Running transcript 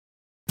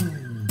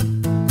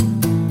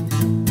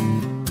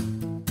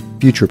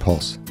Future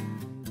Pulse,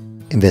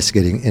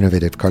 investigating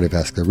innovative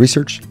cardiovascular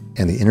research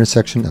and the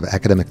intersection of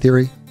academic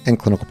theory and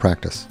clinical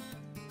practice.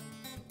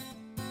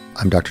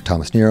 I'm Dr.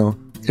 Thomas Nero,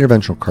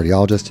 interventional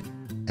cardiologist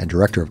and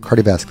director of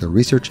cardiovascular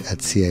research at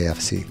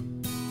CAFC.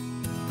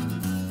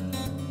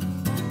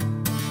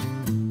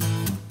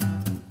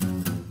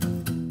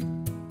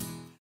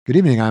 Good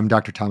evening. I'm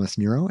Dr. Thomas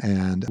Nero,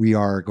 and we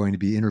are going to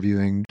be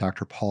interviewing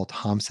Dr. Paul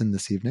Thompson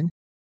this evening.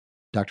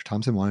 Dr.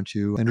 Thompson, why don't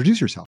you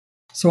introduce yourself?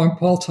 So I'm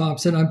Paul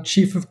Thompson. I'm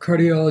Chief of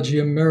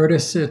Cardiology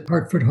Emeritus at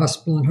Hartford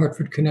Hospital in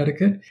Hartford,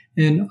 Connecticut.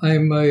 And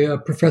I'm a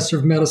professor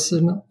of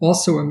medicine,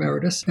 also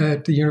emeritus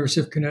at the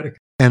University of Connecticut.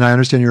 And I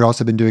understand you've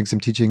also been doing some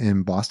teaching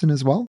in Boston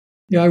as well?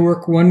 Yeah, I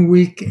work 1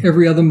 week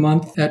every other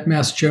month at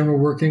Mass General,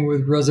 working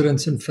with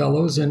residents and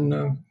fellows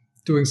and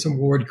doing some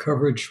ward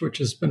coverage, which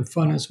has been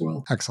fun as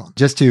well. Excellent.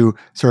 Just to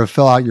sort of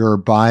fill out your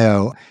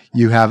bio,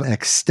 you have an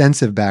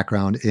extensive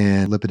background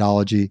in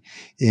lipidology,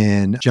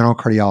 in general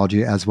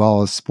cardiology, as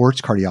well as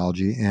sports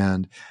cardiology.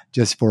 And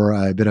just for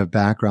a bit of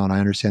background, I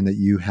understand that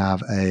you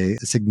have a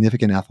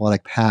significant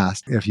athletic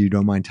past. If you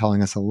don't mind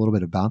telling us a little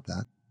bit about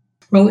that.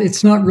 Well,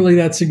 it's not really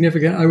that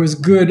significant. I was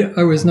good.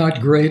 I was not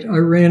great. I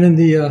ran in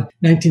the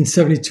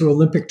 1972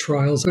 Olympic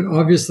trials, but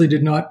obviously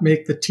did not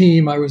make the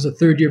team. I was a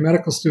third-year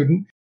medical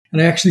student.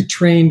 And I actually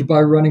trained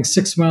by running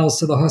 6 miles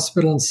to the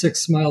hospital and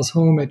 6 miles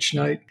home each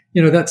night.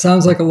 You know, that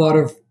sounds like a lot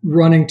of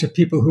running to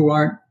people who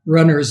aren't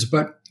runners,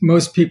 but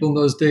most people in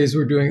those days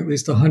were doing at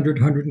least 100,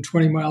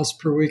 120 miles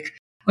per week.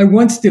 I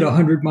once did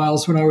 100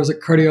 miles when I was a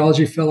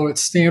cardiology fellow at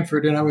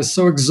Stanford, and I was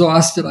so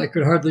exhausted I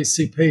could hardly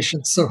see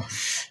patients. So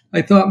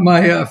I thought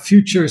my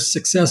future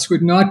success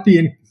would not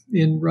be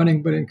in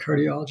running, but in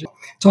cardiology.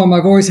 Tom,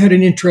 I've always had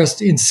an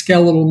interest in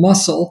skeletal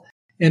muscle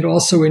and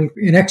also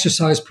in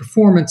exercise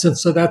performance. And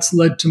so that's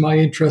led to my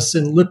interest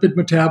in lipid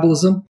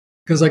metabolism,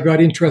 because I got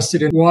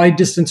interested in why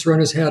distance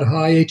runners had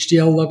high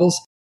HDL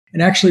levels.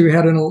 And actually, we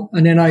had an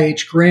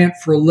NIH grant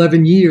for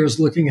 11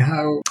 years looking at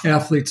how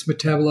athletes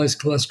metabolize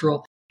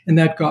cholesterol. And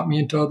that got me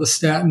into all the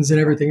statins and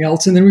everything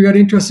else. And then we got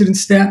interested in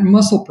statin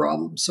muscle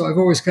problems. So I've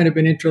always kind of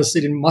been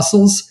interested in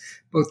muscles,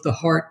 both the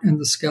heart and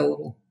the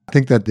skeletal. I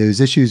think that those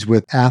issues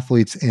with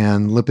athletes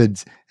and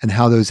lipids and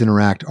how those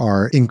interact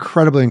are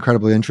incredibly,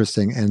 incredibly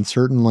interesting. And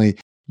certainly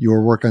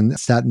your work on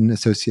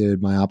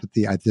statin-associated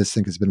myopathy, I just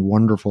think has been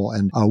wonderful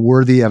and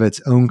worthy of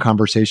its own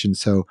conversation.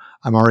 So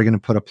I'm already going to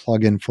put a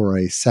plug in for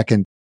a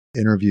second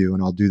interview,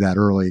 and I'll do that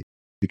early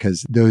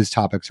because those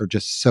topics are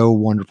just so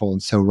wonderful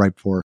and so ripe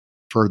for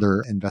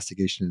further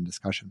investigation and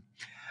discussion.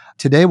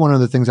 Today, one of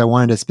the things I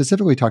wanted to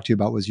specifically talk to you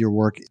about was your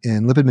work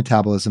in lipid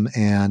metabolism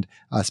and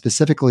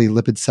specifically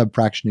lipid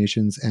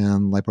sub-fractionations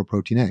and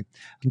lipoprotein A. Can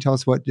you tell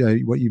us what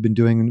you've been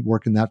doing,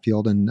 work in that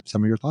field, and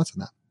some of your thoughts on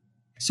that?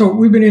 So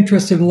we've been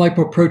interested in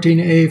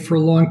lipoprotein A for a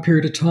long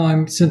period of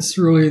time, since the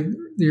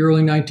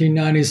early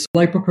 1990s.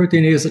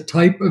 Lipoprotein A is a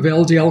type of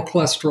LDL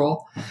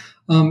cholesterol,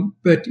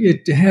 but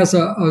it has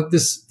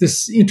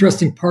this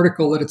interesting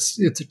particle that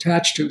it's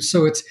attached to.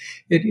 So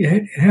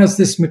it has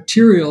this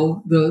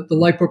material, the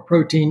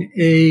lipoprotein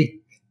A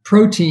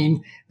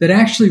protein, that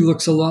actually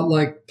looks a lot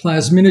like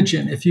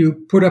plasminogen. If you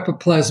put up a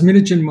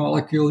plasminogen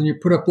molecule and you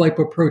put up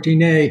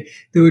lipoprotein A,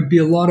 there would be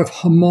a lot of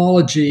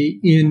homology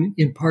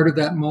in part of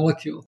that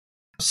molecule.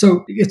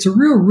 So it's a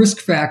real risk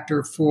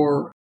factor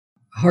for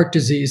heart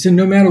disease. And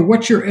no matter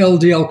what your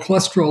LDL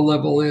cholesterol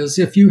level is,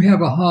 if you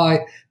have a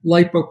high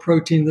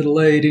lipoprotein little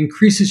a, it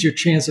increases your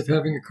chance of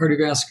having a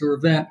cardiovascular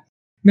event.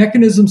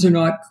 Mechanisms are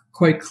not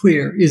quite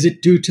clear. Is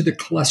it due to the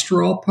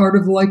cholesterol part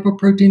of the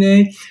lipoprotein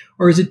A,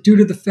 or is it due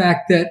to the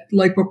fact that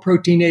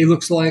lipoprotein A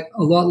looks like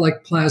a lot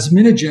like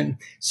plasminogen,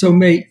 so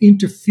may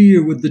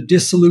interfere with the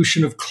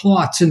dissolution of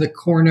clots in the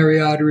coronary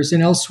arteries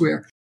and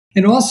elsewhere?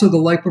 And also, the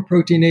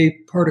lipoprotein A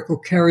particle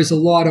carries a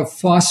lot of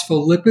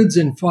phospholipids,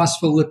 and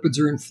phospholipids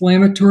are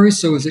inflammatory.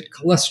 So is it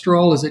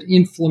cholesterol? Is it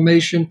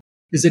inflammation?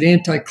 Is it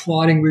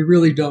anti-clotting? We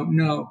really don't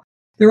know.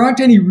 There aren't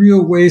any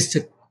real ways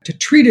to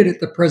treat it at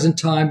the present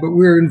time, but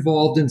we're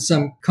involved in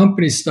some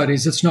company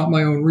studies. It's not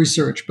my own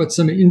research, but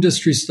some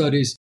industry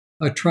studies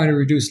trying to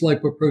reduce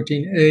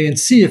lipoprotein A and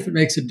see if it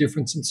makes a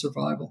difference in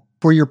survival.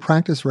 For your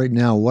practice right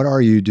now, what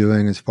are you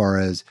doing as far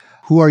as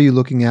who are you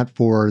looking at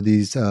for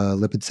these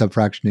lipid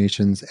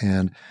sub-fractionations,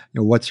 and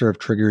what sort of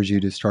triggers you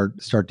to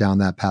start down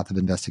that path of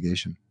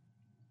investigation?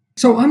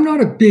 So I'm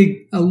not a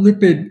big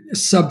lipid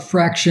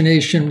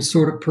sub-fractionation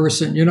sort of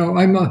person.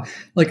 I'm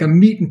like a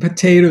meat and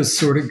potatoes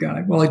sort of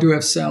guy. Well, I do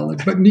have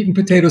salad, but meat and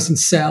potatoes and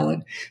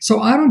salad. So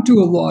I don't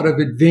do a lot of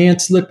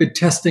advanced lipid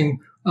testing.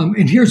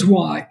 And here's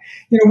why.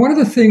 One of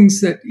the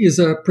things that is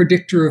a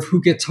predictor of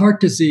who gets heart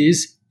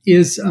disease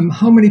is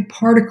how many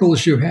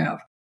particles you have.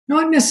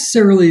 Not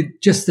necessarily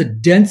just the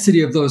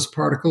density of those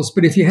particles,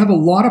 but if you have a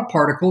lot of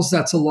particles,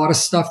 that's a lot of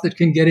stuff that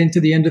can get into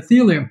the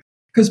endothelium.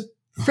 Because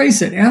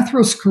face it,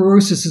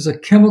 atherosclerosis is a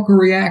chemical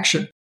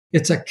reaction.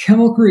 It's a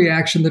chemical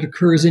reaction that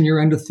occurs in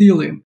your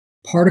endothelium.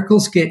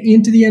 Particles get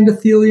into the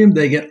endothelium.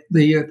 They get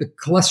the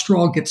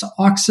cholesterol gets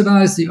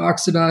oxidized. The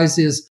oxidized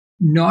is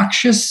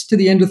noxious to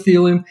the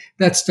endothelium.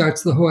 That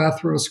starts the whole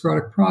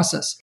atherosclerotic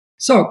process.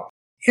 So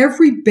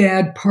every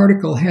bad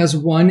particle has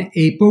one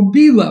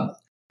ApoB level.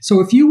 So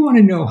if you want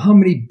to know how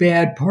many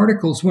bad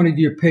particles one of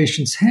your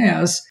patients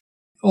has,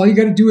 all you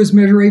got to do is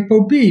measure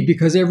ApoB,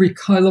 because every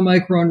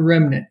chylomicron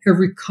remnant,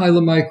 every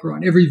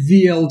chylomicron, every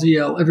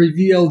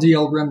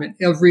VLDL remnant,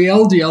 every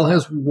LDL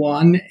has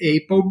one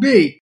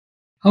ApoB.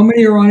 How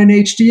many are on an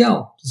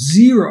HDL?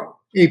 0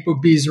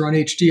 ApoBs are on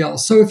HDL.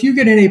 So if you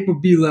get an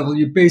ApoB level,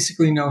 you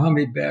basically know how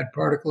many bad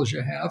particles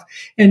you have.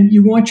 And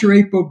you want your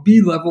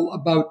ApoB level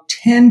about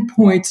 10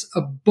 points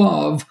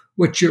above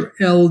what your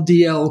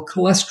LDL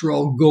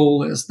cholesterol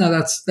goal is. Now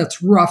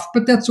that's rough,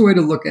 but that's the way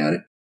to look at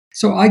it.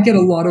 So I get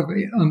a lot of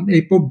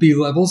ApoB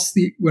levels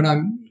when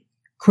I'm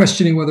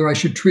questioning whether I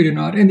should treat or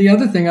not. And the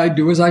other thing I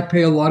do is I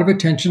pay a lot of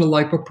attention to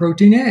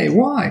lipoprotein A.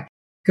 Why?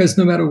 Because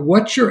no matter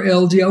what your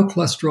LDL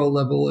cholesterol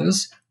level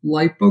is,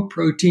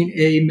 lipoprotein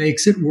A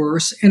makes it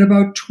worse. And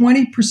about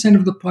 20%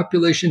 of the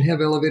population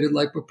have elevated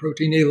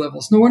lipoprotein A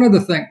levels. Now, one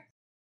other thing,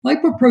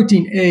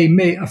 lipoprotein A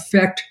may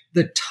affect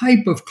the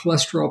type of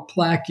cholesterol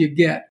plaque you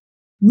get.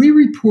 We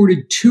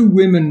reported 2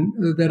 women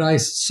that I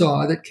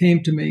saw that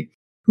came to me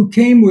who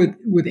came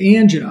with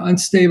angina,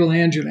 unstable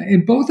angina,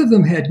 and both of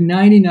them had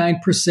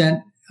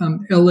 99%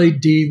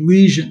 LAD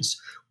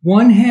lesions.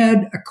 One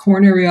had a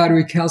coronary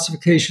artery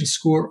calcification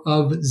score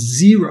of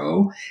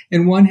 0,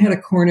 and one had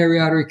a coronary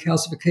artery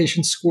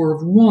calcification score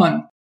of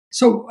 1.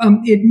 So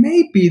it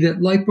may be that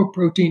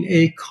lipoprotein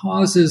A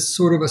causes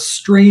sort of a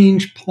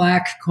strange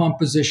plaque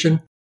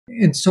composition,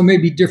 and so may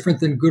be different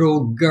than good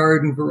old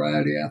garden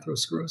variety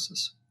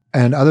atherosclerosis.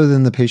 And other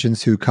than the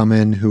patients who come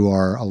in who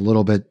are a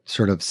little bit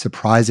sort of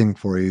surprising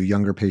for you,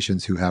 younger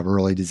patients who have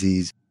early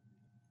disease,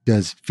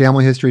 does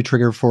family history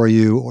trigger for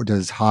you, or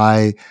does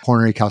high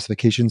coronary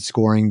calcification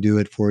scoring do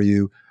it for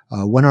you?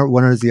 When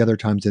are the other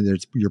times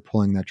that you're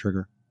pulling that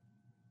trigger?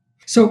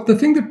 So the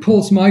thing that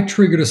pulls my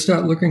trigger to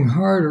start looking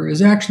harder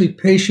is actually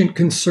patient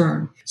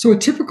concern. So a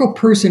typical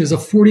person is a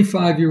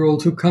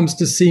 45-year-old who comes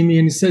to see me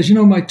and he says,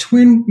 not my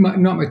twin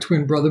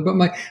brother, but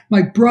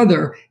my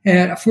brother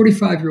had a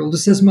 45-year-old who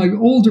says my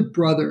older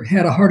brother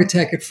had a heart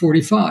attack at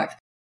 45.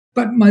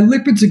 But my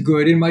lipids are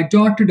good and my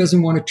doctor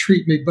doesn't want to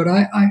treat me, but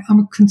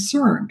I'm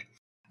concerned.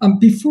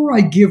 Before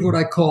I give what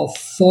I call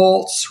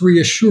false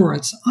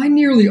reassurance, I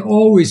nearly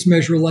always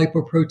measure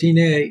lipoprotein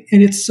A,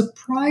 and it's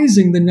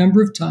surprising the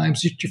number of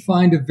times that you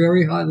find a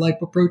very high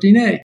lipoprotein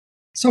A.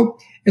 So,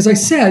 as I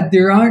said,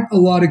 there aren't a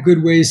lot of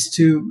good ways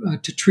to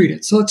treat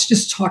it. So let's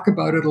just talk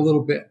about it a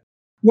little bit.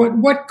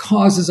 What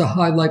causes a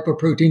high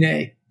lipoprotein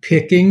A?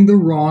 Picking the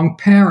wrong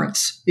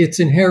parents. It's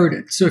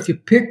inherited. So if you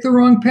pick the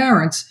wrong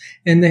parents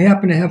and they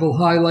happen to have a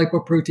high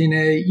lipoprotein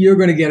A, you're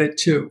going to get it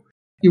too.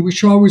 We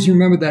should always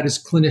remember that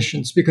as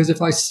clinicians, because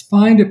if I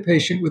find a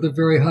patient with a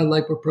very high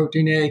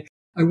lipoprotein A,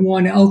 I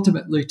want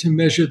ultimately to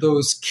measure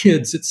those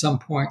kids at some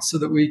point so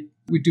that we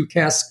do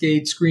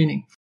cascade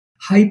screening.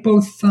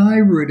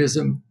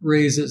 Hypothyroidism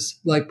raises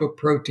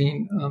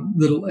lipoprotein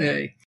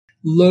a.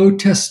 Low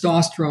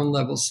testosterone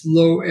levels,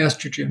 low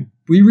estrogen.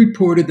 We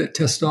reported that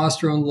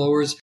testosterone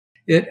lowers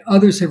it.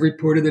 Others have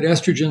reported that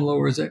estrogen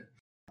lowers it.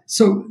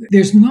 So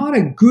there's not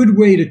a good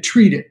way to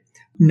treat it.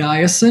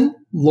 Niacin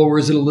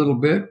lowers it a little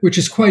bit, which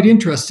is quite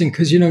interesting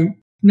because,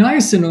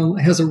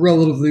 niacin has a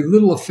relatively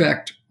little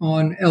effect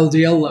on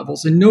LDL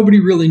levels, and nobody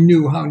really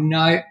knew how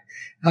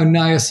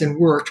niacin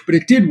worked, but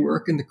it did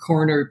work in the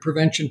coronary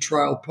prevention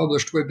trial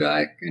published way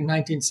back in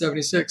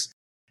 1976.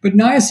 But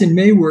niacin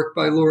may work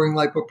by lowering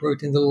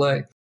lipoprotein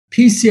A.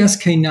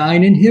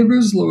 PCSK9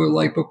 inhibitors lower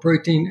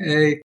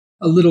lipoprotein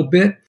a little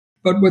bit.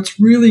 But what's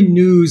really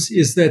news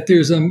is that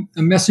there's a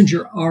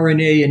messenger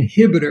RNA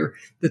inhibitor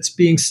that's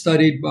being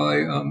studied by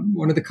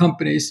one of the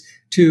companies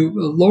to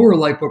lower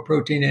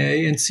lipoprotein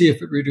A and see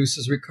if it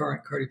reduces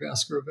recurrent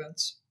cardiovascular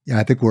events. Yeah,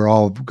 I think we're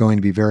all going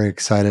to be very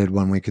excited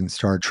when we can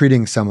start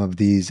treating some of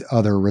these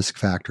other risk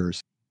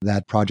factors.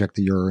 That project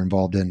that you're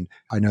involved in,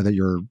 I know that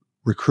you're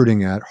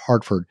recruiting at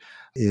Hartford,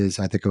 is,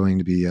 I think, going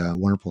to be a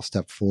wonderful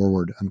step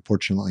forward.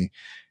 Unfortunately,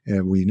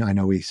 I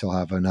know we still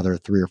have another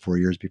 3 or 4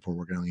 years before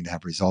we're going to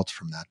have results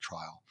from that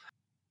trial.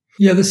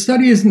 Yeah, the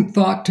study isn't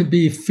thought to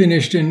be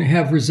finished and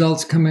have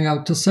results coming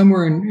out till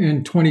somewhere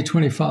in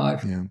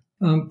 2025. Yeah.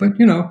 But,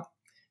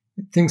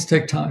 things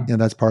take time. Yeah,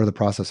 that's part of the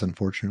process,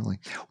 unfortunately.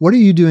 What are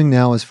you doing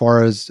now as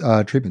far as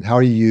treatment? How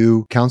are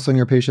you counseling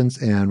your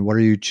patients, and what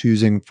are you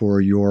choosing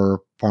for your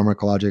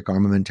pharmacologic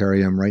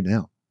armamentarium right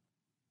now?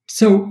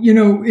 So,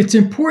 it's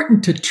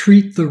important to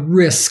treat the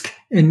risk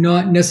and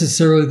not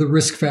necessarily the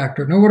risk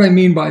factor. Now, what I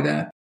mean by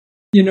that,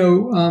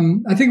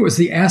 I think it was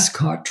the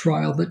Ascot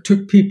trial that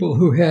took people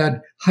who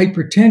had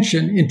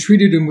hypertension and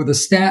treated them with a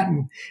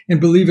statin.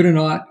 And believe it or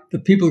not, the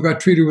people who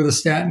got treated with a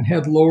statin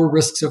had lower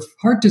risks of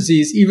heart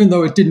disease, even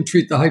though it didn't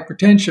treat the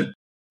hypertension.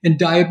 And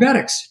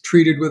diabetics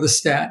treated with a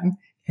statin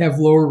have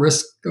lower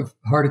risk of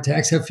heart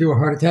attacks, have fewer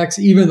heart attacks,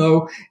 even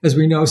though, as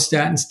we know,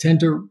 statins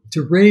tend to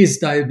raise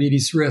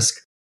diabetes risk.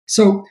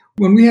 So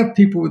when we have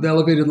people with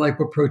elevated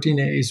lipoprotein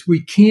A's,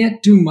 we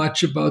can't do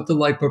much about the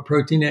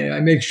lipoprotein A. I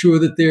make sure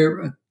that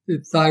their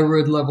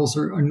thyroid levels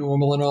are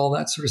normal and all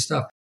that sort of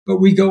stuff. but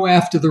we go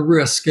after the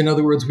risk. In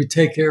other words, we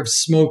take care of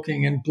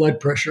smoking and blood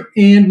pressure,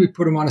 and we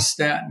put them on a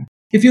statin.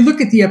 If you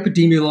look at the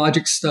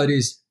epidemiologic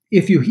studies,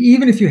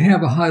 even if you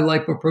have a high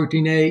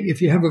lipoprotein A,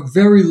 if you have a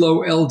very low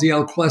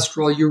LDL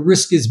cholesterol, your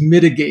risk is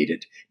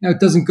mitigated. Now, it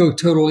doesn't go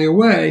totally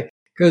away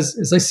because,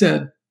 as I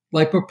said,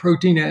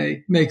 lipoprotein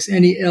A makes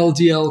any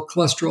LDL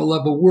cholesterol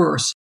level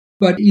worse.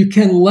 But you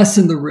can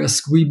lessen the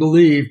risk, we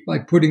believe, by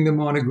putting them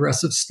on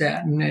aggressive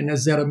statin and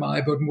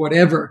ezetimibe and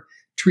whatever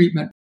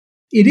treatment.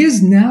 It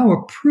is now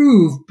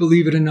approved,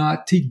 believe it or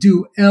not, to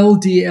do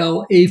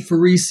LDL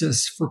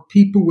apheresis for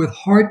people with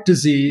heart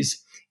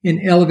disease and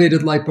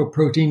elevated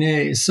lipoprotein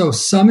A. So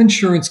some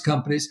insurance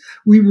companies,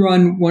 we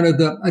run one of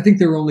the, I think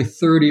there are only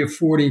 30 or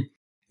 40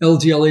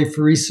 LDL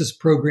apheresis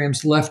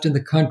programs left in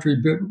the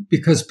country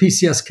because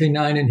PCSK9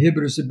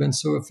 inhibitors have been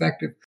so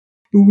effective.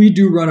 But we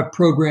do run a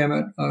program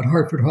at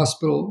Hartford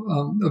Hospital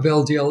of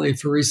LDL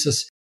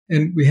apheresis.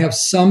 And we have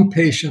some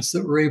patients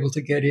that we're able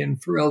to get in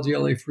for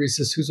LDL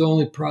apheresis whose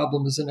only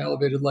problem is an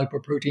elevated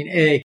lipoprotein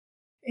A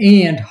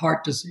and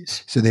heart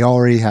disease. So they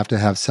already have to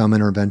have some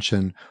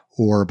intervention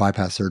or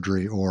bypass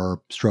surgery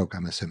or stroke,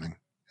 I'm assuming,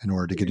 in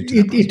order to get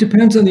into that. It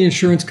depends on the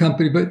insurance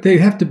company, but they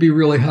have to be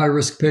really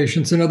high-risk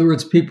patients. In other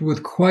words, people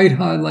with quite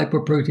high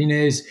lipoprotein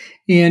A's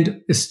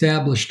and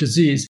established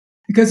disease.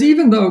 Because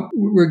even though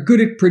we're good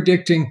at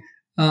predicting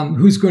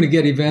who's going to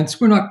get events,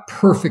 we're not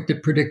perfect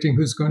at predicting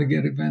who's going to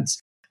get events.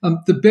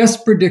 The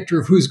best predictor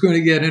of who's going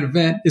to get an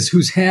event is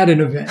who's had an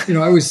event. I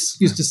always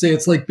used to say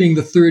it's like being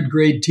the third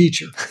grade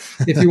teacher.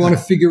 If you want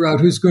to figure out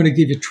who's going to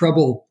give you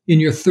trouble in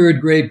your third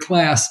grade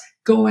class,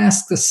 go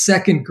ask the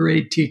second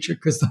grade teacher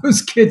because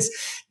those kids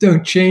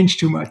don't change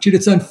too much. And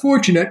it's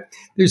unfortunate.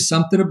 There's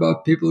something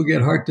about people who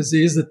get heart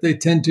disease that they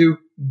tend to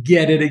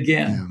get it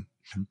again.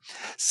 Yeah.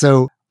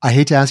 So I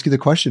hate to ask you the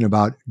question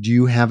about, do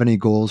you have any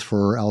goals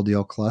for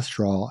LDL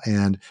cholesterol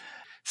and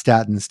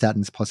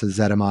statins plus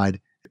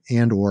ezetimibe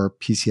and or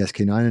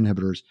PCSK9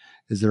 inhibitors?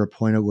 Is there a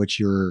point at which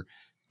you're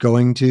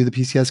going to the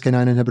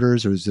PCSK9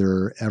 inhibitors, or is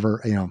there ever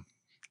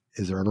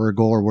a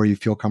goal or where you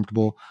feel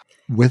comfortable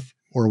with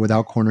or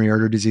without coronary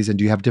artery disease? And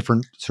do you have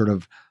different sort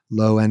of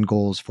low end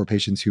goals for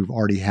patients who've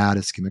already had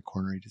ischemic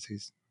coronary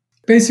disease?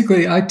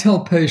 Basically, I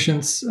tell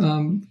patients,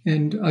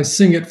 and I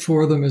sing it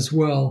for them as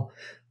well,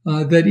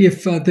 that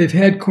if they've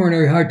had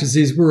coronary heart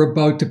disease, we're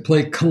about to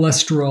play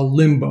cholesterol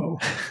limbo.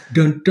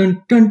 Dun,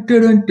 dun, dun,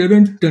 dun,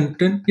 dun, dun,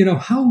 dun, dun.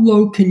 How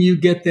low can you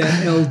get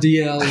that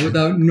LDL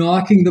without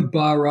knocking the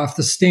bar off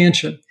the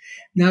stanchion?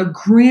 Now,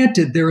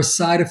 granted, there are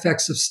side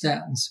effects of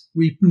statins.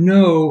 We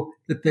know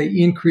that they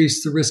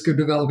increase the risk of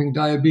developing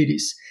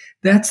diabetes.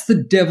 That's the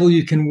devil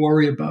you can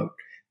worry about.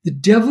 The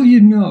devil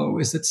you know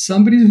is that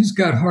somebody who's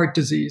got heart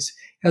disease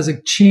has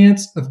a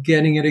chance of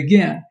getting it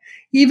again,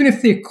 even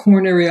if their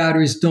coronary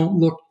arteries don't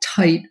look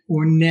tight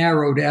or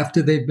narrowed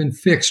after they've been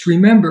fixed.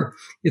 Remember,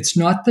 it's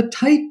not the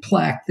tight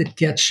plaque that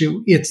gets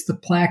you. It's the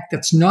plaque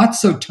that's not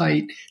so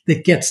tight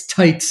that gets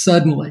tight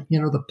suddenly.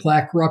 The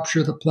plaque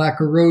rupture, the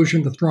plaque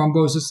erosion, the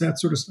thrombosis, that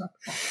sort of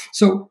stuff.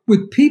 So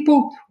with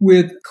people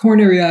with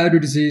coronary artery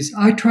disease,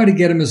 I try to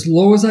get them as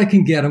low as I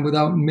can get them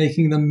without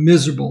making them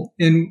miserable.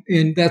 And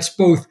that's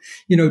both,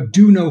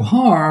 do no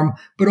harm,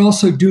 but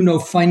also do no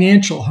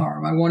financial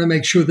harm. I want to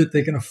make sure that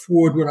they can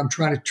afford what I'm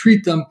trying to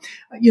treat them,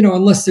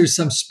 unless there's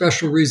some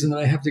special reason that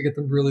I have to get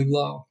them really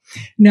low.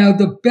 Now,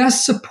 the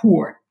best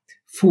support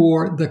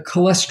for the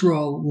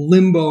cholesterol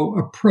limbo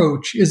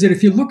approach is that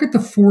if you look at the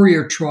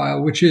Fourier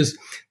trial, which is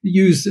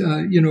used,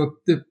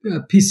 the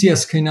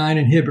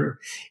PCSK9 inhibitor,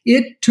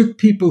 it took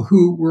people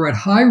who were at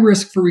high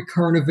risk for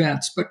recurrent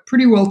events, but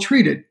pretty well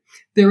treated.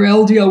 Their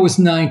LDL was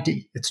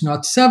 90. It's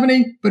not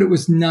 70, but it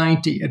was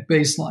 90 at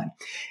baseline.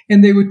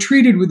 And they were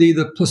treated with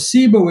either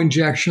placebo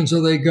injections or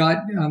they got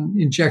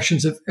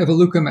injections of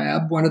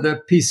evolocumab, one of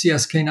the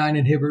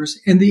PCSK9 inhibitors.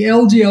 And the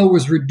LDL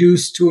was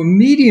reduced to a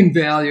median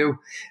value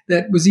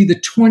that was either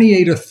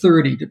 28 or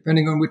 30,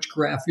 depending on which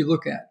graph you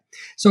look at.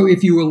 So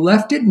if you were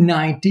left at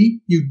 90,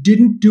 you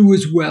didn't do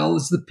as well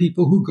as the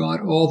people who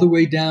got all the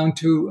way down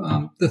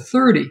to the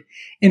 30.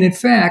 And in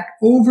fact,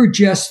 over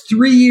just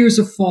 3 years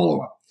of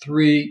follow-up,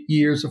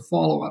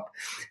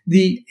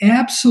 the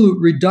absolute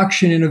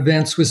reduction in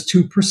events was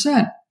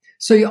 2%.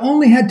 So you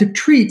only had to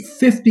treat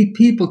 50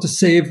 people to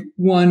save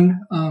one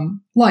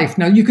life.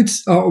 Now you could,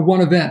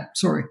 one event,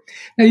 sorry.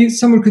 Now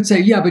someone could say,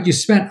 yeah, but you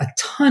spent a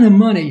ton of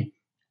money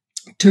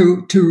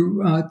to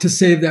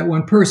save that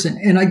one person.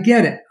 And I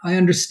get it. I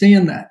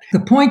understand that. The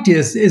point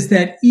is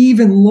that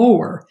even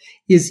lower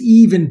is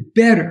even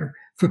better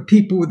for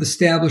people with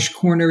established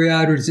coronary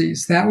artery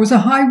disease. That was a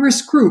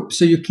high-risk group,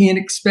 so you can't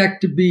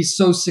expect to be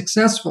so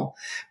successful.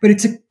 But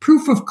it's a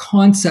proof of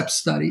concept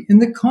study,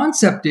 and the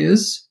concept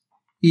is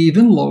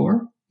even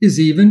lower is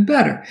even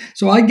better.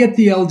 So I get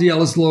the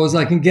LDL as low as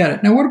I can get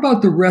it. Now, what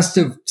about the rest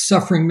of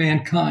suffering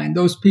mankind,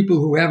 those people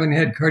who haven't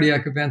had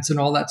cardiac events and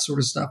all that sort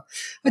of stuff?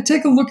 I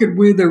take a look at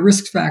where their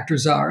risk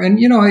factors are, and,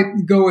 I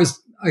go as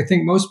I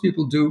think most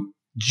people do,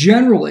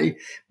 generally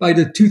by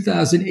the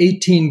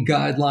 2018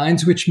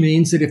 guidelines, which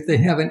means that if they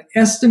have an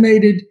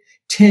estimated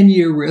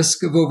 10-year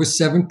risk of over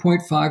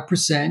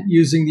 7.5%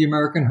 using the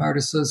American Heart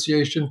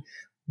Association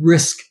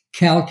risk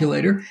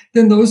calculator,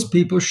 then those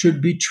people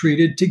should be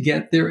treated to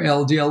get their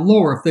LDL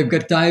lower. If they've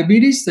got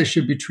diabetes, they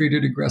should be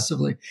treated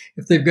aggressively.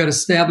 If they've got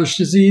established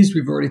disease,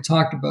 we've already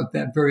talked about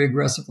that, very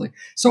aggressively.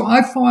 So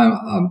I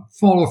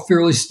follow a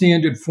fairly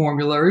standard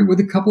formulary with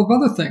a couple of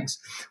other things.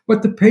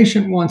 What the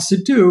patient wants to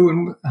do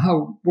and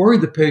how worried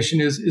the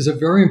patient is a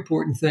very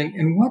important thing,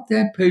 and what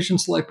that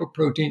patient's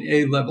lipoprotein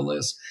A level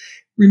is.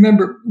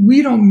 Remember,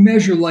 we don't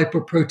measure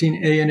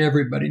lipoprotein A in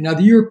everybody. Now,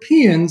 the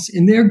Europeans,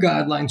 in their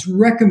guidelines,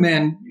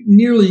 recommend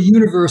nearly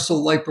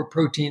universal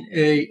lipoprotein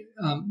A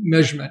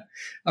measurement.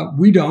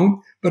 We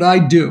don't, but I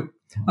do.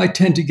 I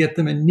tend to get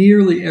them in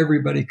nearly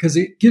everybody because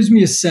it gives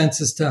me a sense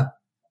as to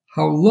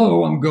how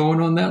low I'm going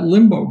on that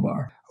limbo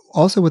bar.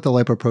 Also with the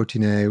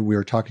lipoprotein A, we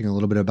were talking a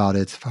little bit about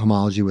its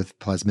homology with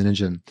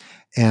plasminogen.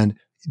 And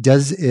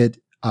does it,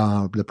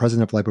 the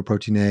presence of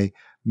lipoprotein A,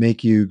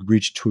 make you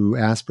reach to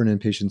aspirin in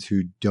patients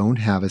who don't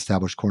have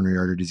established coronary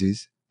artery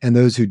disease? And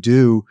those who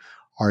do,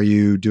 are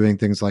you doing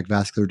things like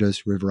vascular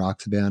dose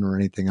rivaroxaban or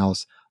anything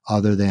else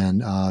other than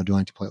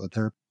doing antiplatelet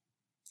therapy?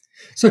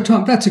 So,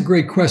 Tom, that's a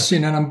great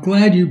question, and I'm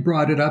glad you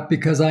brought it up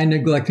because I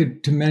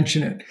neglected to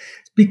mention it.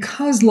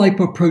 Because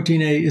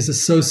lipoprotein A is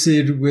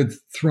associated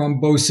with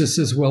thrombosis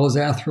as well as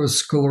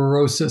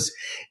atherosclerosis,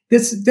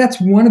 that's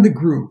one of the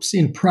groups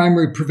in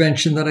primary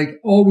prevention that I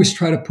always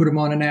try to put them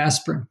on an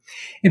aspirin.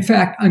 In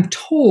fact, I'm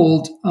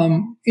told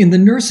in the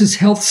nurses'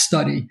 health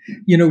study,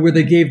 where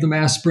they gave them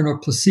aspirin or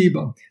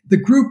placebo, the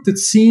group that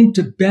seemed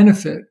to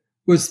benefit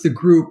was the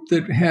group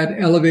that had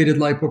elevated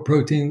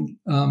lipoprotein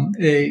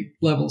A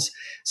levels.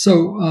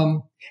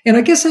 So, and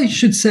I guess I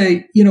should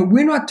say,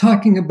 we're not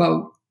talking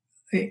about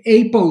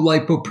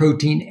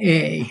apolipoprotein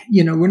A.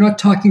 We're not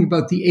talking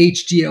about the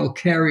HDL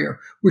carrier.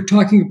 We're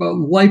talking about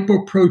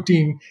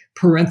lipoprotein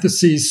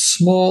parentheses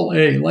small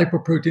a,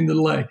 lipoprotein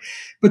little a.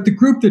 But the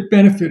group that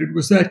benefited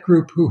was that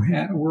group who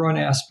were on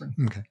aspirin.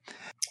 Okay.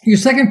 Your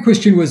second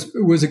question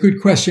was a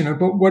good question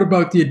about what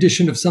about the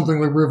addition of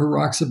something like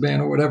rivaroxaban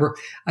or whatever.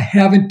 I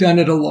haven't done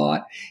it a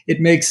lot.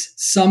 It makes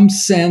some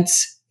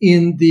sense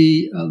in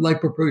the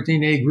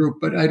lipoprotein A group,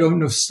 but I don't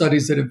know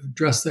studies that have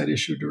addressed that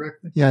issue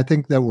directly. Yeah, I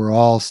think that we're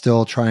all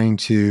still trying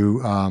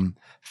to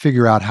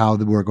figure out how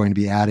we're going to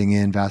be adding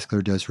in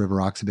vascular dose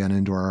rivaroxaban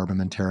into our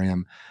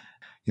armamentarium.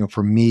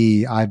 For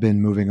me, I've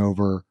been moving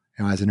over,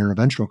 as an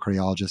interventional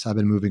cardiologist, I've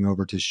been moving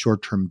over to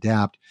short-term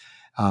DAPT.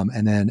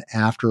 And then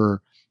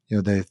after,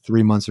 the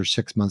 3 months or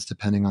 6 months,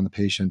 depending on the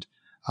patient,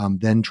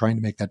 then trying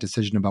to make that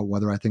decision about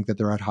whether I think that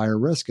they're at higher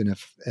risk. And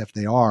if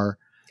they are,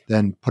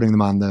 then putting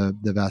them on the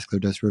vascular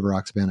dose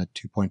rivaroxaban at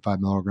 2.5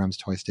 milligrams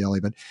twice daily.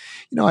 But,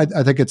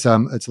 I think it's a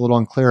little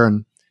unclear.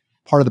 And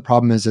part of the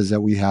problem is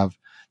that we have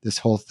this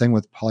whole thing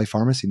with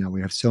polypharmacy now.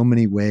 We have so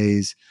many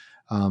ways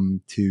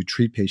to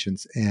treat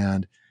patients,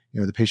 and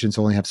the patients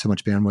only have so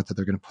much bandwidth that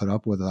they're going to put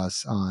up with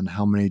us on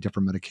how many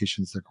different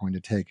medications they're going to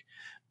take.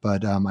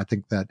 But I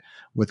think that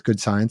with good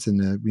science and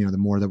the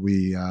more that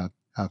we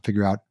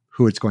figure out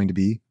who it's going to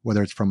be,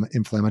 whether it's from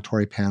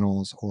inflammatory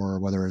panels or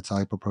whether it's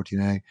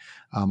lipoprotein A,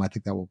 I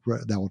think that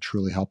will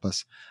truly help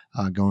us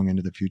going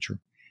into the future.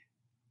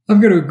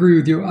 I've got to agree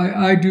with you.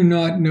 I do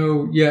not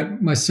know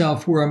yet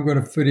myself where I'm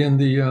going to fit in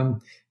the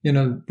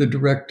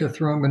direct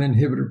thrombin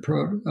inhibitor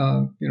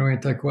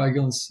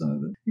anticoagulants.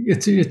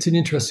 It's an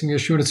interesting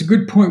issue, and it's a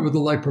good point with the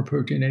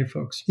lipoprotein A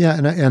folks. Yeah,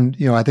 and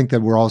I think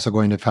that we're also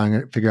going to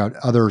figure out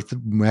other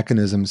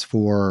mechanisms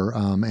for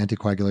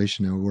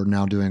anticoagulation. We're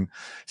now doing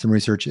some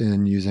research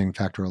in using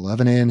factor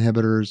 11A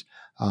inhibitors.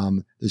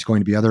 There's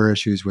going to be other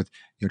issues with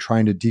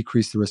trying to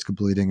decrease the risk of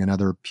bleeding and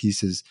other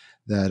pieces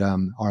that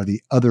are the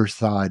other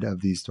side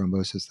of these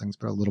thrombosis things,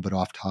 but a little bit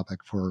off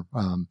topic for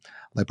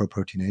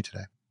lipoprotein A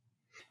today.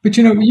 But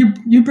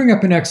you bring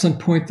up an excellent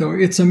point, though.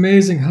 It's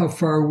amazing how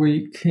far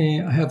we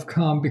have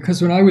come,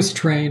 because when I was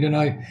trained and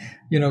I,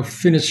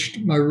 finished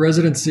my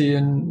residency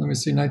in,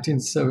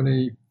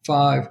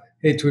 1975,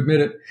 hate to admit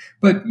it,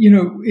 but,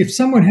 if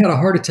someone had a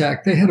heart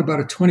attack, they had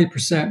about a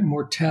 20%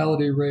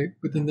 mortality rate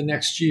within the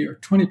next year,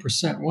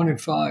 20%, 1 in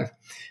 5.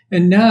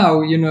 And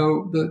now,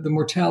 the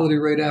mortality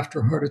rate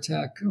after a heart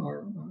attack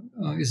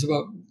is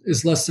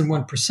less than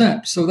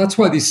 1%. So that's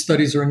why these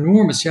studies are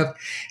enormous.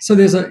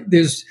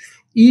 There's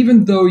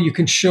even though you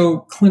can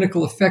show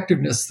clinical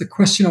effectiveness, the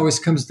question always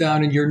comes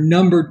down in your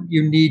number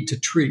you need to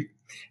treat.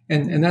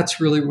 And that's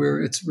really where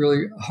it's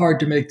really hard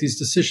to make these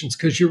decisions,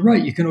 because you're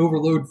right, you can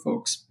overload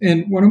folks.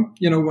 And one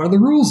of the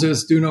rules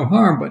is do no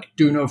harm, but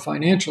do no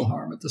financial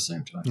harm at the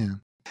same time.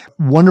 Yeah.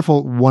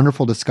 Wonderful,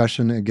 wonderful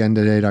discussion again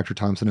today, Dr.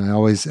 Thompson. I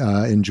always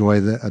enjoy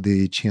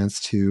the chance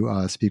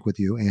to speak with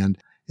you. And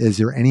is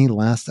there any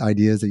last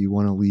ideas that you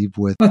want to leave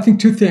with? I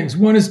think 2 things.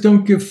 One is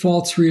don't give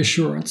false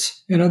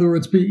reassurance. In other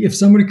words, if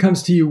somebody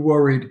comes to you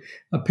worried,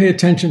 pay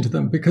attention to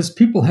them, because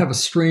people have a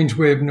strange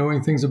way of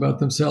knowing things about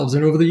themselves.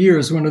 And over the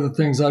years, one of the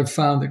things I've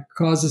found that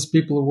causes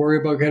people to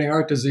worry about getting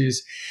heart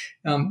disease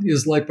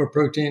is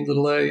lipoprotein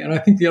little a. And I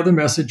think the other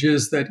message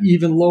is that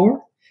even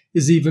lower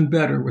is even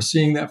better. We're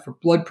seeing that for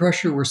blood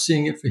pressure. We're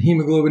seeing it for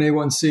hemoglobin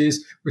A1Cs.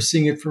 We're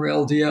seeing it for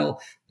LDL.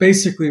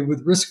 Basically,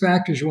 with risk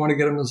factors, you want to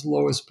get them as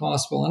low as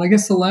possible. And I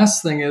guess the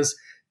last thing is,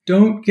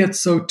 don't get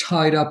so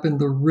tied up in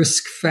the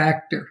risk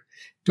factor.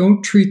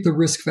 Don't treat the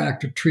risk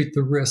factor, treat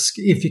the risk.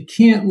 If you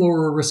can't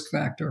lower a risk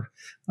factor,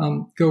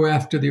 go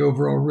after the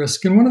overall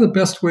risk. And one of the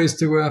best ways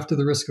to go after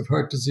the risk of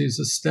heart disease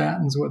is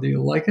statins, whether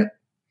you like it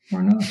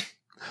or not.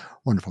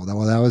 Wonderful.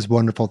 Well, that was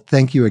wonderful.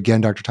 Thank you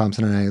again, Dr.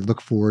 Thompson, and I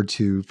look forward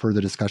to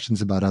further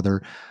discussions about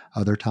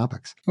other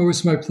topics.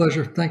 Always my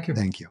pleasure. Thank you.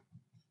 Thank you.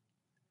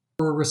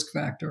 A risk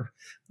factor,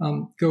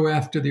 go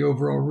after the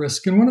overall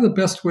risk. And one of the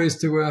best ways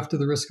to go after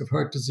the risk of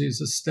heart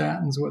disease is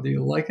statins, whether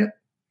you like it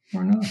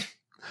or not.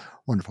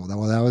 Wonderful.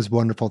 Well, that was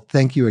wonderful.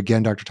 Thank you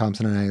again, Dr.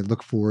 Thompson, and I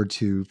look forward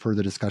to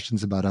further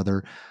discussions about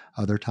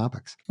other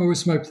topics.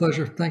 Always my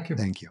pleasure. Thank you.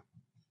 Thank you.